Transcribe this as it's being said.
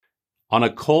On a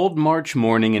cold March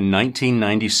morning in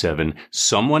 1997,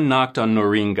 someone knocked on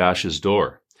Noreen Gosh's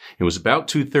door. It was about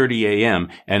 2:30 a.m.,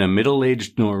 and a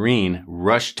middle-aged Noreen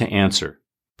rushed to answer.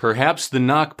 Perhaps the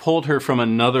knock pulled her from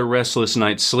another restless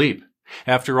night's sleep.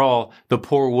 After all, the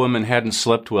poor woman hadn't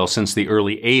slept well since the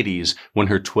early 80s when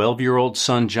her 12-year-old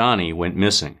son Johnny went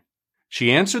missing.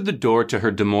 She answered the door to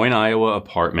her Des Moines, Iowa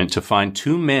apartment to find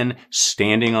two men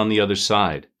standing on the other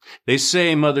side. They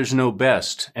say mothers know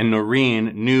best, and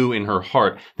Noreen knew in her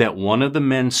heart that one of the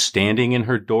men standing in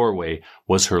her doorway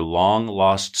was her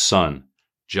long-lost son,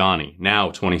 Johnny, now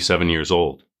 27 years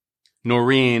old.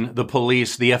 Noreen, the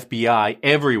police, the FBI,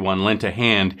 everyone lent a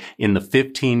hand in the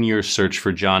 15-year search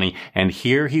for Johnny, and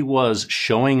here he was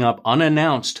showing up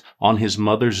unannounced on his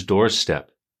mother's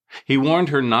doorstep. He warned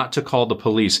her not to call the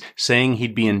police, saying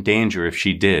he'd be in danger if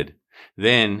she did.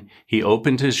 Then he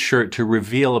opened his shirt to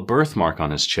reveal a birthmark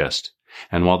on his chest.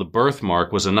 And while the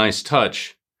birthmark was a nice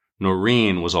touch,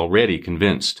 Noreen was already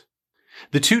convinced.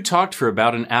 The two talked for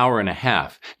about an hour and a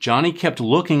half. Johnny kept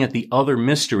looking at the other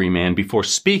mystery man before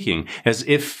speaking, as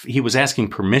if he was asking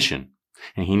permission.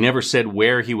 And he never said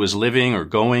where he was living or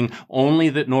going, only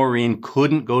that Noreen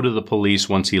couldn't go to the police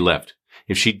once he left.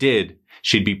 If she did,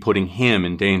 she'd be putting him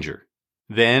in danger.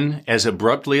 Then, as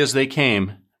abruptly as they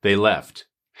came, they left.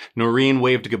 Noreen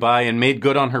waved goodbye and made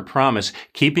good on her promise,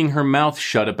 keeping her mouth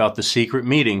shut about the secret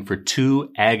meeting for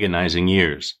 2 agonizing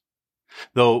years.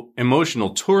 Though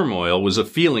emotional turmoil was a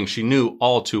feeling she knew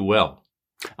all too well.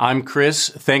 I'm Chris.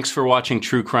 Thanks for watching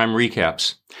True Crime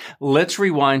Recaps. Let's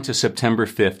rewind to September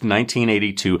 5th,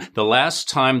 1982, the last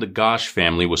time the Gosh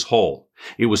family was whole.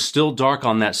 It was still dark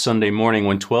on that Sunday morning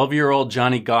when 12-year-old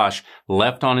Johnny Gosh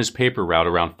left on his paper route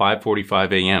around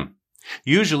 5:45 a.m.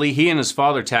 Usually, he and his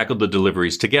father tackled the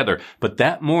deliveries together, but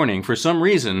that morning, for some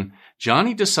reason,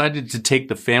 Johnny decided to take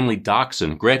the family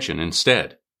dachshund, Gretchen,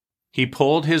 instead. He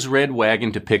pulled his red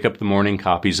wagon to pick up the morning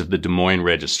copies of the Des Moines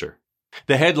Register.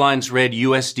 The headlines read,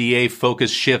 USDA focus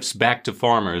shifts back to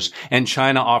farmers, and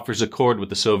China offers accord with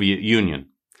the Soviet Union.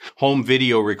 Home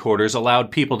video recorders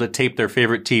allowed people to tape their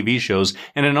favorite TV shows,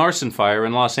 and an arson fire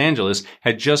in Los Angeles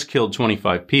had just killed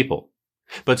 25 people.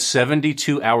 But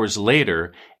 72 hours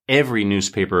later, every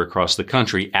newspaper across the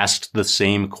country asked the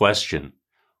same question.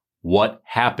 What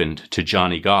happened to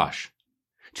Johnny Gosh?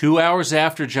 2 hours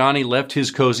after Johnny left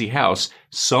his cozy house,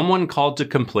 someone called to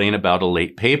complain about a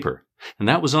late paper. And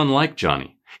that was unlike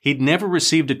Johnny. He'd never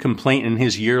received a complaint in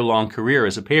his year-long career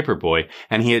as a paperboy,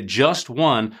 and he had just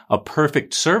won a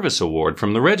Perfect Service Award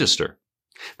from the Register.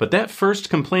 But that first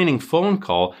complaining phone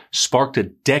call sparked a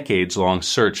decades-long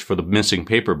search for the missing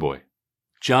paperboy.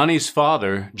 Johnny's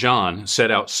father, John,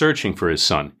 set out searching for his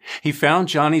son. He found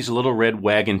Johnny's little red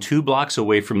wagon 2 blocks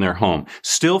away from their home,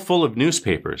 still full of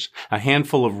newspapers. A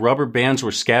handful of rubber bands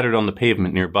were scattered on the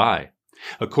pavement nearby.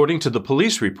 According to the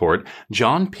police report,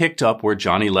 John picked up where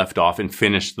Johnny left off and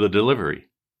finished the delivery.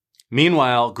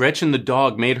 Meanwhile, Gretchen the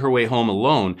dog made her way home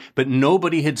alone, but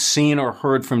nobody had seen or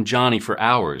heard from Johnny for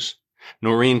hours.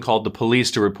 Noreen called the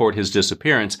police to report his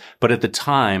disappearance, but at the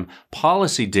time,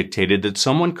 policy dictated that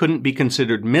someone couldn't be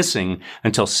considered missing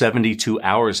until 72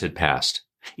 hours had passed,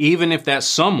 even if that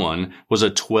someone was a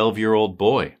 12-year-old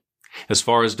boy. As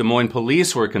far as Des Moines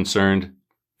police were concerned,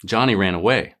 Johnny ran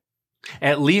away.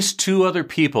 At least 2 other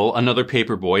people, another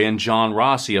paperboy and John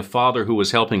Rossi, a father who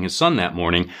was helping his son that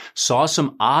morning, saw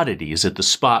some oddities at the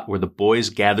spot where the boys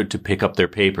gathered to pick up their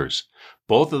papers.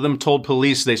 Both of them told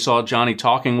police they saw Johnny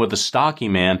talking with a stocky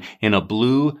man in a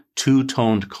blue,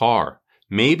 2-toned car,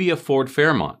 maybe a Ford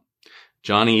Fairmont.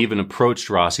 Johnny even approached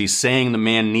Rossi, saying the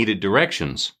man needed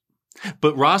directions.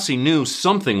 But Rossi knew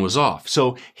something was off,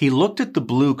 so he looked at the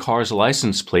blue car's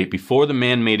license plate before the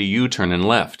man made a U-turn and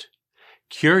left.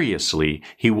 Curiously,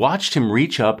 he watched him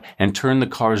reach up and turn the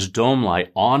car's dome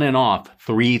light on and off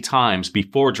 3 times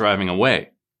before driving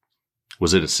away.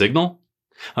 Was it a signal?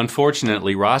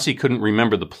 Unfortunately, Rossi couldn't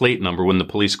remember the plate number when the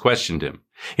police questioned him.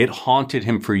 It haunted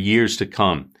him for years to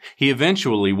come. He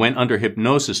eventually went under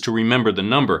hypnosis to remember the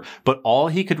number, but all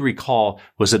he could recall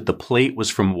was that the plate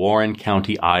was from Warren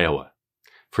County, Iowa.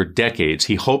 For decades,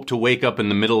 he hoped to wake up in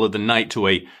the middle of the night to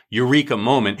a eureka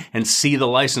moment and see the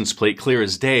license plate clear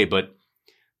as day, but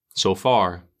so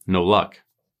far, no luck.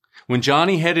 When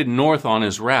Johnny headed north on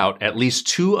his route, at least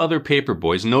 2 other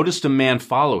paperboys noticed a man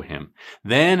follow him.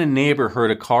 Then a neighbor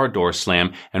heard a car door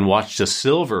slam and watched a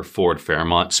silver Ford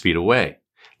Fairmont speed away,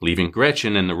 leaving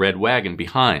Gretchen and the red wagon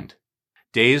behind.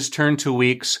 Days turned to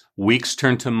weeks, weeks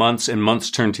turned to months, and months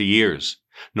turned to years.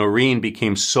 Noreen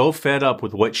became so fed up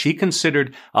with what she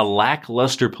considered a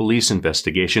lackluster police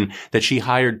investigation that she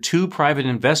hired 2 private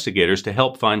investigators to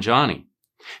help find Johnny.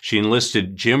 She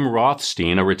enlisted Jim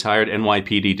Rothstein, a retired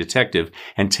NYPD detective,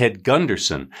 and Ted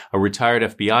Gunderson, a retired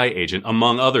FBI agent,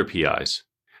 among other PIs.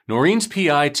 Noreen's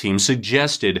PI team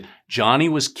suggested Johnny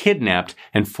was kidnapped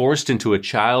and forced into a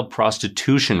child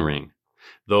prostitution ring,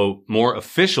 though more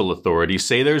official authorities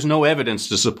say there's no evidence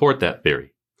to support that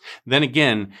theory. Then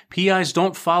again, PIs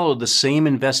don't follow the same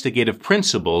investigative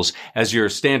principles as your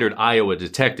standard Iowa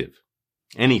detective.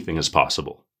 Anything is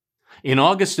possible. In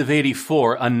August of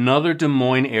 '84, another Des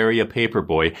Moines area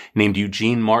paperboy named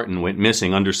Eugene Martin went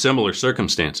missing under similar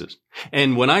circumstances.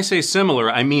 And when I say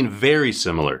similar, I mean very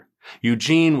similar.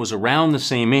 Eugene was around the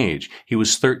same age. He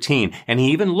was 13, and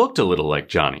he even looked a little like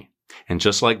Johnny. And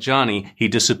just like Johnny, he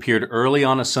disappeared early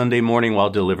on a Sunday morning while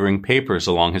delivering papers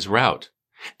along his route.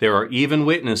 There are even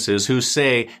witnesses who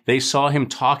say they saw him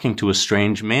talking to a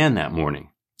strange man that morning.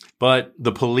 But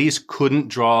the police couldn't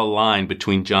draw a line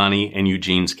between Johnny and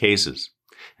Eugene's cases.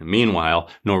 And meanwhile,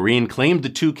 Noreen claimed the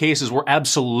two cases were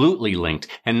absolutely linked.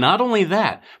 And not only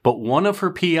that, but one of her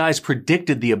PIs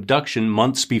predicted the abduction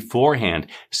months beforehand,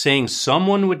 saying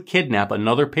someone would kidnap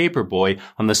another paperboy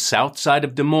on the south side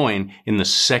of Des Moines in the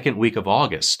second week of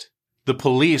August. The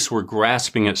police were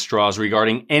grasping at straws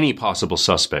regarding any possible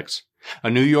suspects.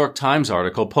 A New York Times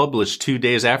article published 2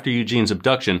 days after Eugene's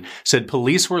abduction said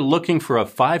police were looking for a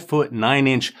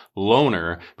 5'9"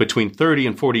 loner between 30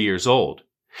 and 40 years old.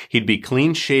 He'd be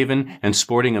clean-shaven and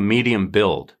sporting a medium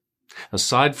build.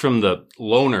 Aside from the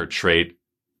loner trait,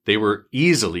 they were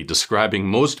easily describing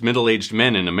most middle-aged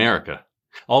men in America.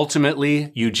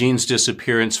 Ultimately, Eugene's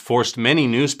disappearance forced many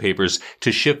newspapers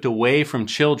to shift away from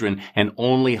children and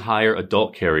only hire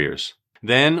adult carriers.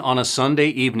 Then, on a Sunday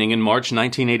evening in March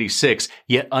 1986,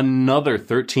 yet another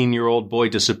 13-year-old boy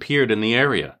disappeared in the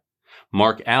area.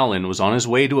 Mark Allen was on his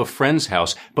way to a friend's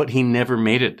house, but he never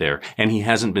made it there, and he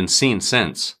hasn't been seen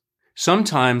since.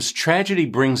 Sometimes tragedy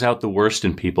brings out the worst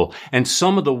in people, and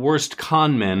some of the worst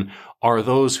con men are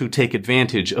those who take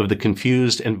advantage of the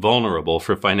confused and vulnerable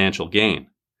for financial gain.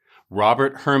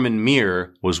 Robert Herman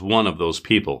Muir was one of those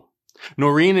people.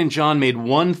 Noreen and John made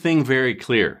one thing very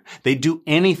clear. They'd do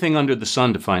anything under the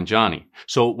sun to find Johnny.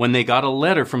 So when they got a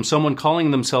letter from someone calling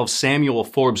themselves Samuel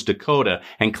Forbes Dakota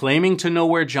and claiming to know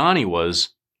where Johnny was,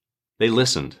 they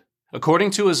listened. According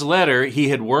to his letter, he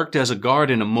had worked as a guard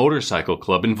in a motorcycle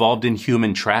club involved in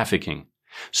human trafficking.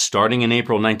 Starting in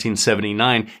April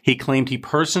 1979, he claimed he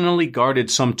personally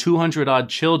guarded some 200-odd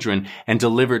children and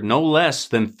delivered no less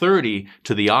than 30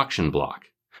 to the auction block.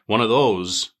 One of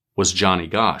those was Johnny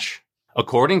Gosch.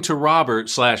 According to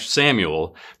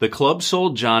Robert/Samuel, the club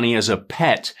sold Johnny as a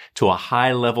pet to a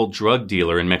high-level drug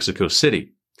dealer in Mexico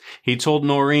City. He told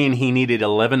Noreen he needed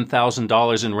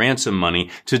 $11,000 in ransom money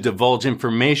to divulge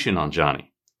information on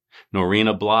Johnny. Noreen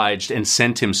obliged and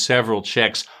sent him several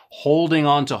checks, holding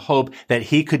on to hope that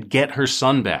he could get her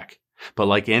son back. But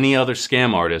like any other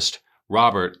scam artist,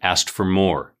 Robert asked for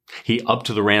more. He upped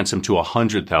the ransom to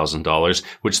 $100,000,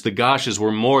 which the Gosches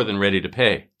were more than ready to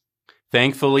pay.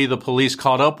 Thankfully, the police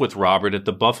caught up with Robert at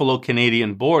the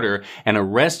Buffalo-Canadian border and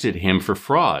arrested him for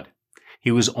fraud.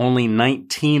 He was only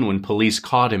 19 when police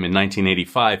caught him in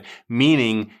 1985,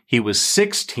 meaning he was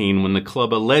 16 when the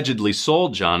club allegedly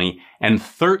sold Johnny and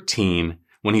 13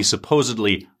 when he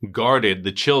supposedly guarded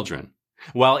the children.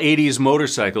 While 80s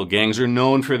motorcycle gangs are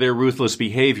known for their ruthless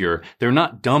behavior, they're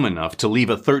not dumb enough to leave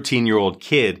a 13-year-old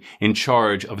kid in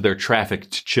charge of their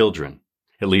trafficked children.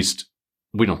 At least,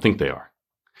 we don't think they are.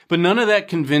 But none of that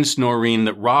convinced Noreen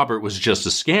that Robert was just a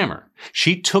scammer.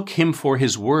 She took him for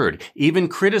his word, even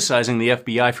criticizing the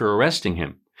FBI for arresting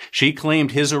him. She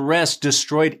claimed his arrest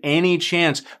destroyed any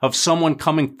chance of someone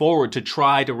coming forward to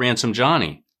try to ransom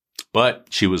Johnny. But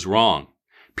she was wrong.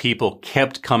 People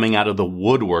kept coming out of the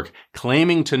woodwork,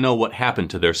 claiming to know what happened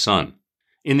to their son.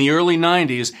 In the early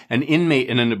 90s, an inmate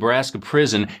in a Nebraska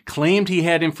prison claimed he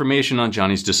had information on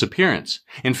Johnny's disappearance.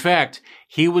 In fact,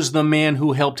 he was the man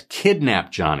who helped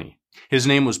kidnap Johnny. His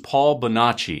name was Paul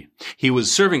Bonacci. He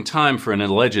was serving time for an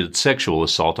alleged sexual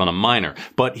assault on a minor,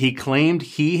 but he claimed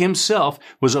he himself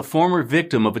was a former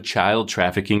victim of a child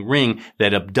trafficking ring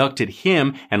that abducted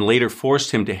him and later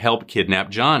forced him to help kidnap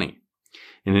Johnny.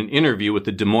 In an interview with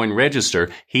the Des Moines Register,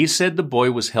 he said the boy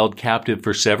was held captive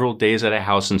for several days at a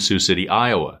house in Sioux City,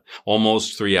 Iowa,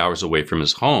 almost 3 hours away from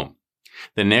his home.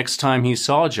 The next time he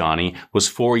saw Johnny was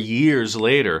 4 years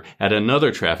later at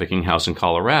another trafficking house in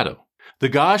Colorado. The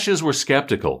Gosches were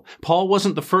skeptical. Paul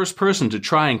wasn't the first person to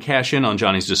try and cash in on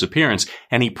Johnny's disappearance,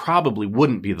 and he probably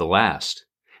wouldn't be the last.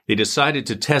 They decided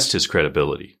to test his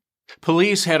credibility.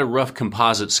 Police had a rough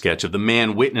composite sketch of the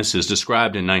man witnesses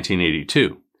described in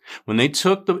 1982. When they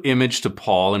took the image to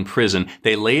Paul in prison,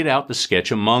 they laid out the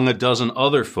sketch among a dozen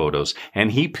other photos,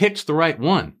 and he picked the right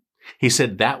one. He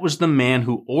said that was the man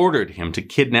who ordered him to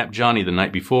kidnap Johnny the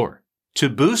night before. To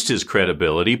boost his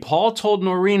credibility, Paul told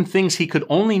Noreen things he could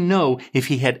only know if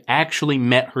he had actually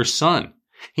met her son.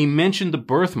 He mentioned the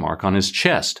birthmark on his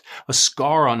chest, a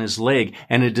scar on his leg,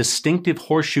 and a distinctive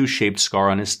horseshoe-shaped scar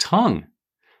on his tongue.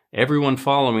 Everyone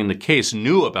following the case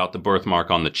knew about the birthmark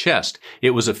on the chest. It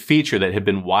was a feature that had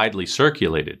been widely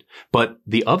circulated. But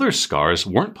the other scars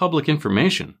weren't public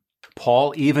information.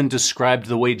 Paul even described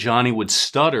the way Johnny would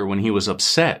stutter when he was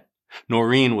upset.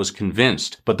 Noreen was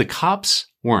convinced, but the cops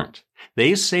weren't.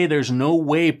 They say there's no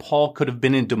way Paul could have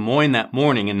been in Des Moines that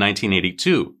morning in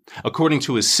 1982. According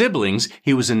to his siblings,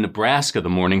 he was in Nebraska the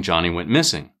morning Johnny went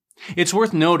missing. It's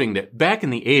worth noting that back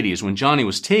in the 80s when Johnny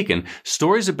was taken,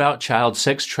 stories about child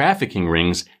sex trafficking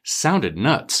rings sounded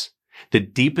nuts. The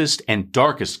deepest and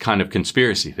darkest kind of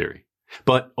conspiracy theory.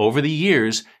 But over the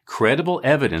years, credible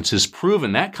evidence has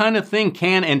proven that kind of thing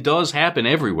can and does happen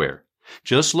everywhere.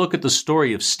 Just look at the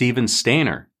story of Steven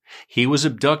Stainer. He was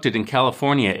abducted in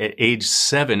California at age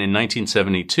 7 in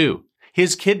 1972.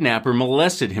 His kidnapper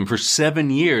molested him for 7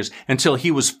 years until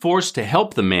he was forced to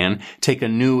help the man take a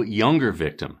new, younger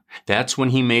victim. That's when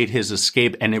he made his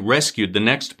escape and rescued the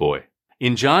next boy.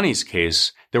 In Johnny's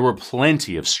case, there were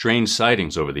plenty of strange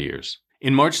sightings over the years.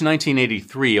 In March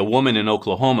 1983, a woman in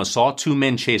Oklahoma saw 2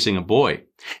 men chasing a boy.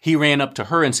 He ran up to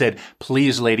her and said,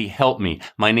 "Please, lady, help me.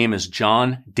 My name is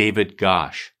John David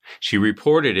Gosh." She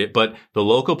reported it, but the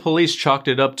local police chalked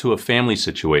it up to a family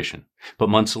situation. But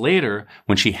months later,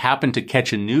 when she happened to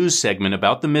catch a news segment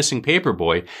about the missing paper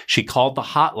boy, she called the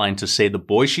hotline to say the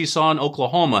boy she saw in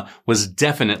Oklahoma was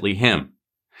definitely him.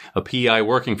 A PI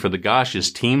working for the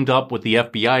Goshes teamed up with the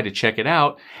FBI to check it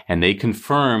out, and they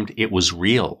confirmed it was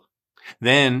real.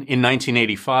 Then, in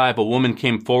 1985, a woman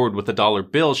came forward with a dollar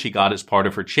bill she got as part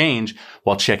of her change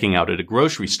while checking out at a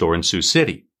grocery store in Sioux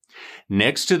City.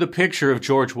 Next to the picture of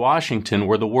George Washington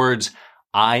were the words,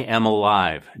 "I am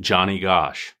alive, Johnny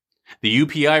Gosh." The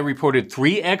UPI reported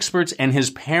 3 experts and his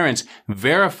parents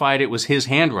verified it was his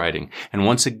handwriting, and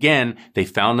once again, they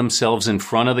found themselves in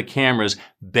front of the cameras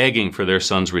begging for their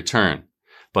son's return.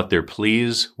 But their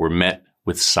pleas were met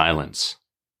with silence.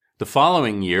 The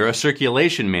following year, a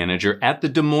circulation manager at the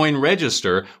Des Moines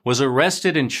Register was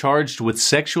arrested and charged with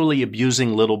sexually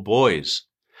abusing little boys.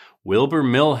 Wilbur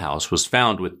Millhouse was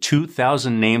found with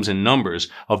 2,000 names and numbers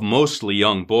of mostly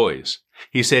young boys.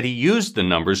 He said he used the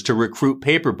numbers to recruit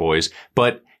paper boys,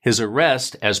 but his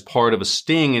arrest as part of a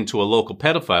sting into a local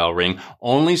pedophile ring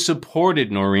only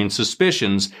supported Noreen's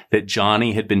suspicions that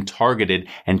Johnny had been targeted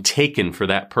and taken for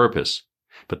that purpose.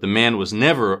 But the man was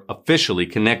never officially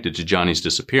connected to Johnny's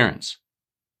disappearance.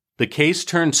 The case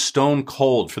turned stone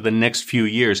cold for the next few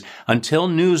years until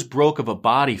news broke of a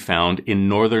body found in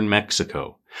northern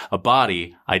Mexico, a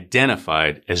body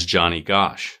identified as Johnny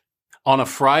Gosh. On a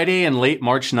Friday in late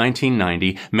March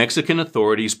 1990, Mexican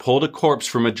authorities pulled a corpse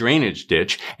from a drainage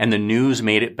ditch, and the news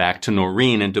made it back to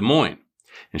Noreen in Des Moines.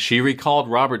 And she recalled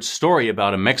Robert's story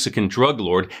about a Mexican drug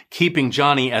lord keeping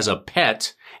Johnny as a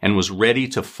pet and was ready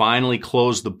to finally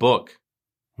close the book.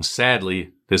 Sadly,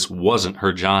 this wasn't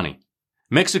her Johnny.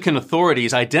 Mexican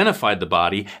authorities identified the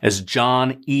body as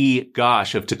John E.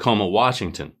 Gosh of Tacoma,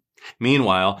 Washington.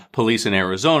 Meanwhile, police in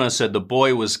Arizona said the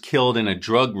boy was killed in a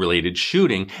drug-related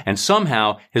shooting, and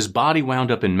somehow his body wound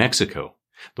up in Mexico.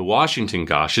 The Washington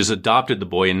Goshes adopted the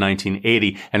boy in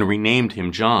 1980 and renamed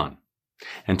him John.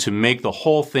 And to make the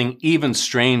whole thing even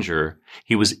stranger,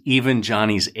 he was even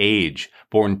Johnny's age,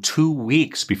 born 2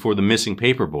 weeks before the missing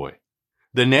paper boy.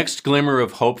 The next glimmer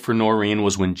of hope for Noreen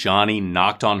was when Johnny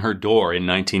knocked on her door in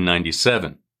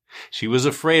 1997. She was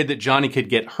afraid that Johnny could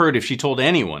get hurt if she told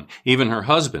anyone, even her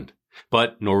husband.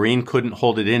 But Noreen couldn't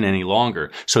hold it in any longer,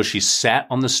 so she sat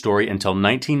on the story until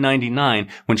 1999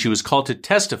 when she was called to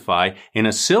testify in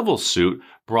a civil suit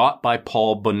brought by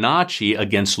Paul Bonacci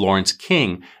against Lawrence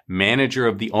King, manager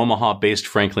of the Omaha-based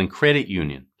Franklin Credit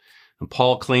Union. And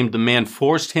Paul claimed the man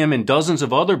forced him and dozens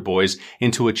of other boys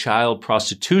into a child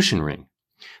prostitution ring.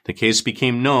 The case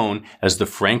became known as the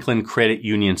Franklin Credit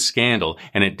Union scandal,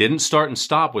 and it didn't start and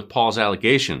stop with Paul's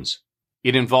allegations.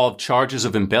 It involved charges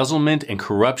of embezzlement and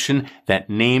corruption that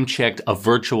name-checked a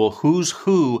virtual who's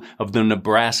who of the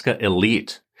Nebraska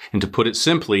elite. And to put it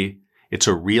simply, it's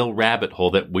a real rabbit hole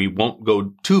that we won't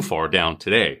go too far down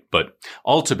today. But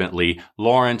ultimately,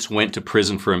 Lawrence went to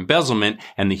prison for embezzlement,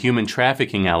 and the human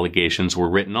trafficking allegations were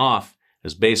written off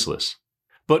as baseless.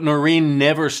 But Noreen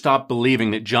never stopped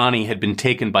believing that Johnny had been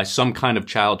taken by some kind of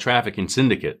child trafficking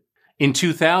syndicate. In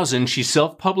 2000, she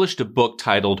self-published a book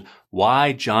titled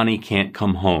Why Johnny Can't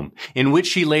Come Home, in which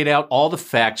she laid out all the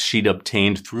facts she'd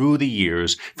obtained through the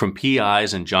years from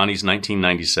PIs and Johnny's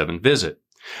 1997 visit.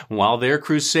 While their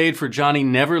crusade for Johnny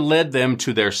never led them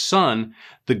to their son,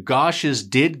 the Gosches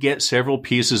did get several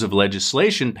pieces of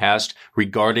legislation passed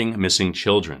regarding missing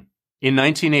children. In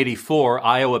 1984,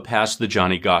 Iowa passed the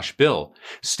Johnny Gosch Bill,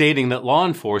 stating that law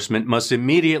enforcement must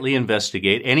immediately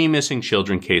investigate any missing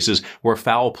children cases where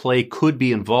foul play could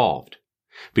be involved.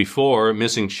 Before,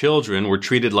 missing children were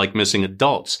treated like missing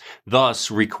adults,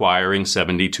 thus requiring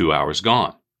 72 hours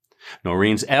gone.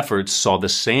 Noreen's efforts saw the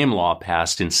same law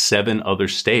passed in 7 other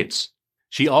states.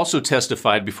 She also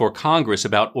testified before Congress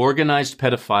about organized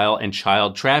pedophile and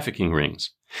child trafficking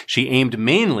rings. She aimed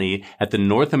mainly at the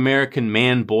North American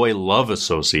Man-Boy Love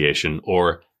Association,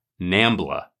 or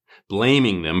NAMBLA,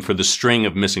 blaming them for the string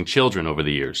of missing children over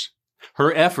the years.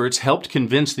 Her efforts helped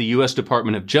convince the U.S.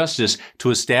 Department of Justice to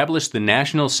establish the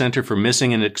National Center for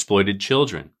Missing and Exploited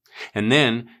Children. And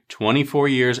then, 24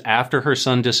 years after her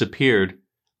son disappeared,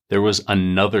 there was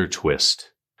another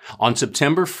twist. On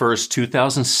September 1st,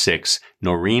 2006,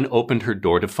 Noreen opened her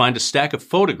door to find a stack of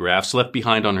photographs left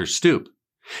behind on her stoop.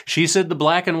 She said the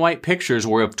black and white pictures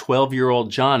were of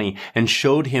 12-year-old Johnny and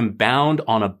showed him bound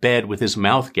on a bed with his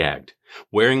mouth gagged,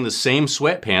 wearing the same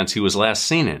sweatpants he was last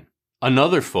seen in.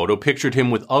 Another photo pictured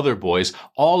him with other boys,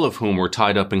 all of whom were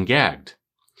tied up and gagged.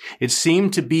 It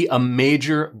seemed to be a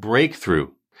major breakthrough.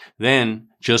 Then,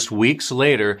 just weeks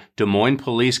later, Des Moines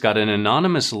police got an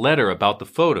anonymous letter about the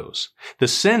photos. The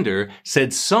sender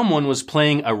said someone was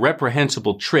playing a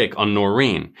reprehensible trick on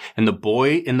Noreen, and the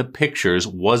boy in the pictures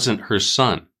wasn't her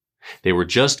son. They were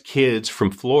just kids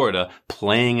from Florida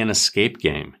playing an escape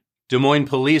game. Des Moines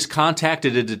police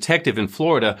contacted a detective in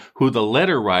Florida who the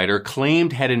letter writer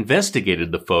claimed had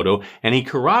investigated the photo, and he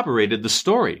corroborated the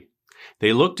story.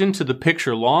 They looked into the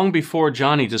picture long before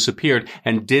Johnny disappeared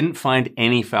and didn't find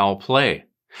any foul play.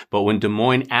 But when Des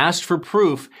Moines asked for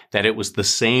proof that it was the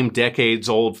same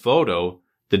decades-old photo,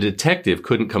 the detective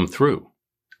couldn't come through.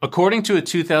 According to a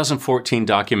 2014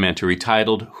 documentary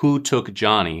titled Who Took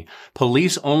Johnny,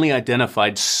 police only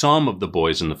identified some of the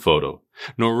boys in the photo.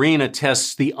 Noreen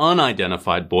attests the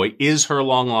unidentified boy is her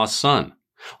long-lost son.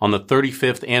 On the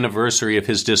 35th anniversary of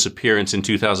his disappearance in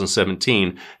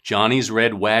 2017, Johnny's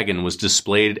red wagon was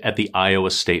displayed at the Iowa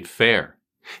State Fair.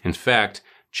 In fact,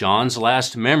 John's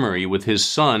last memory with his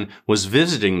son was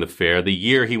visiting the fair the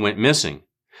year he went missing.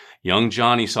 Young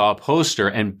Johnny saw a poster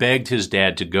and begged his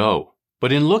dad to go.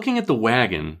 But in looking at the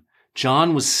wagon,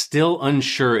 John was still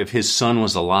unsure if his son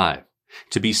was alive.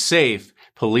 To be safe,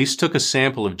 police took a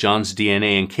sample of John's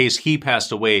DNA in case he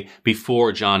passed away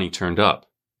before Johnny turned up.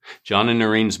 John and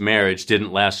Noreen's marriage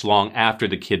didn't last long after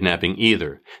the kidnapping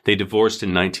either. They divorced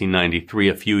in 1993,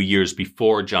 a few years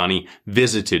before Johnny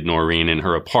visited Noreen in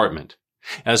her apartment.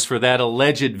 As for that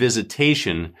alleged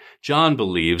visitation, John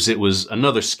believes it was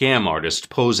another scam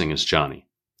artist posing as Johnny.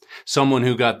 Someone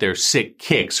who got their sick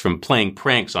kicks from playing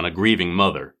pranks on a grieving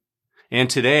mother. And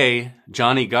today,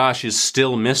 Johnny Gosch is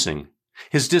still missing.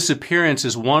 His disappearance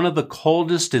is one of the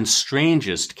coldest and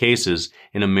strangest cases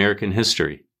in American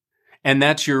history. And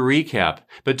that's your recap.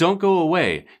 But don't go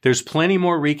away. There's plenty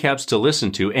more recaps to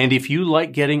listen to, and if you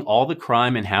like getting all the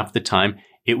crime in half the time,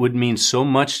 it would mean so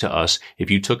much to us if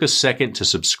you took a second to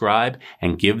subscribe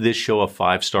and give this show a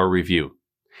 5-star review.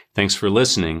 Thanks for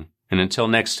listening, and until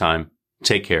next time,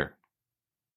 take care.